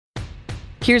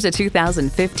Here's a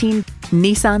 2015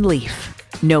 Nissan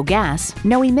Leaf. No gas,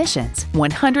 no emissions,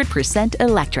 100%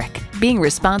 electric. Being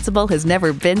responsible has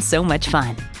never been so much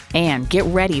fun. And get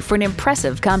ready for an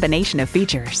impressive combination of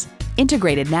features.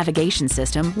 Integrated navigation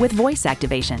system with voice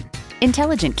activation,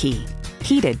 intelligent key,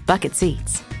 heated bucket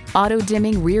seats,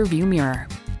 auto-dimming rear view mirror,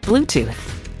 Bluetooth,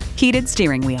 heated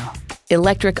steering wheel,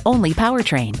 electric-only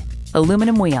powertrain,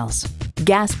 aluminum wheels,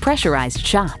 gas pressurized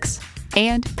shocks,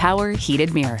 and power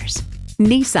heated mirrors.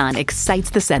 Nissan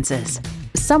excites the senses.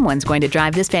 Someone's going to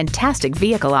drive this fantastic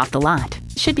vehicle off the lot.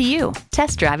 Should be you.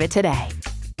 Test drive it today.